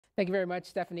Thank you very much,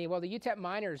 Stephanie. Well, the UTEP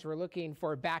Miners were looking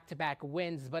for back-to-back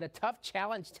wins, but a tough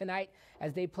challenge tonight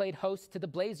as they played host to the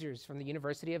Blazers from the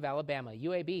University of Alabama.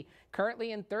 UAB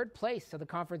currently in third place of the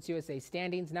Conference USA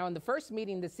standings. Now, in the first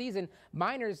meeting this season,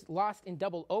 Miners lost in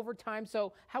double overtime.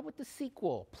 So how would the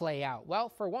sequel play out? Well,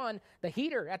 for one, the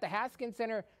heater at the Haskins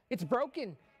Center, it's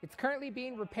broken. It's currently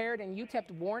being repaired, and UTEP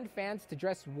warned fans to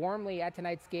dress warmly at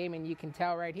tonight's game, and you can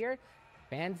tell right here,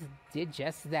 fans did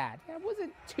just that. It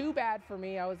wasn't too bad for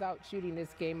me. I was out shooting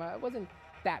this game. It wasn't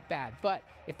that bad. But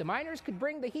if the Miners could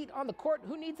bring the heat on the court,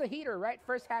 who needs a heater, right?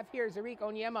 First half here, Zarik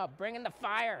Onyema bringing the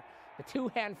fire. The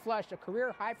two-hand flush, a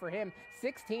career high for him.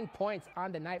 16 points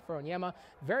on the night for Onyema.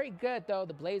 Very good, though,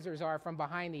 the Blazers are from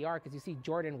behind the arc. As you see,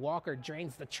 Jordan Walker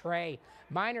drains the tray.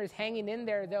 Miners hanging in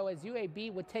there, though, as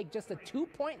UAB would take just a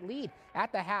 2-point lead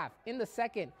at the half. In the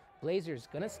second, Blazers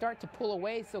going to start to pull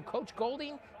away, so Coach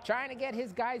Golding trying to get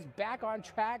his guys back on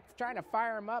track, trying to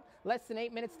fire them up. Less than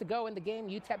 8 minutes to go in the game.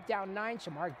 UTEP down 9.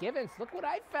 Shamar Givens, look what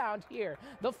I found here.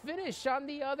 The finish on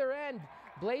the other end.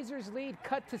 Blazers lead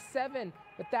cut to 7,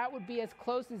 but that would be as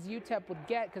close as UTEP would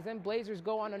get because then Blazers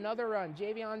go on another run.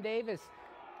 Javion Davis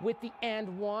with the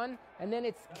and one, and then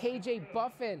it's KJ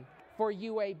Buffin for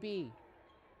UAB.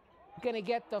 Going to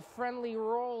get the friendly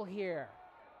roll here.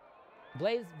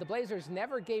 The Blazers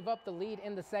never gave up the lead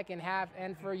in the second half,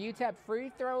 and for UTEP, free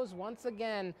throws once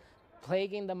again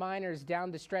plaguing the Miners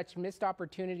down the stretch. Missed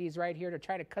opportunities right here to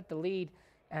try to cut the lead,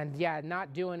 and yeah,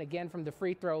 not doing again from the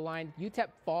free throw line. UTEP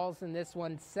falls in this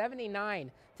one,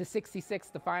 79-66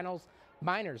 the finals.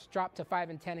 Miners drop to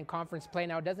 5-10 in conference play.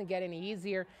 Now it doesn't get any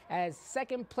easier as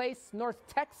second place North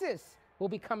Texas will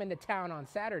be coming to town on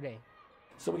Saturday.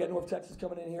 So we got North Texas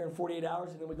coming in here in 48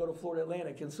 hours, and then we go to Florida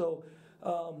Atlantic, and so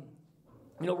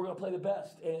we're going to play the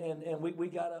best, and we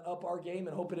got to up our game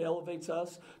and hope it elevates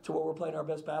us to where we're playing our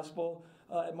best basketball.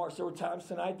 At March, there were times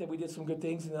tonight that we did some good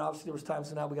things, and then obviously there was times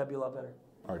tonight we got to be a lot better.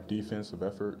 Our defensive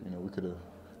effort, we could have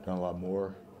done a lot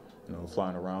more,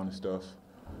 flying around and stuff.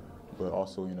 But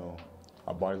also,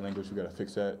 our body language, we got to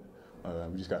fix that.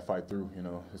 We just got to fight through,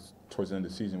 It's towards the end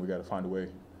of the season, we got to find a way.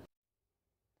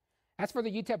 As for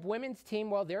the UTEP women's team,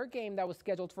 well, their game that was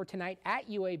scheduled for tonight at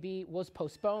UAB was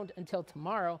postponed until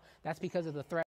tomorrow. That's because of the threat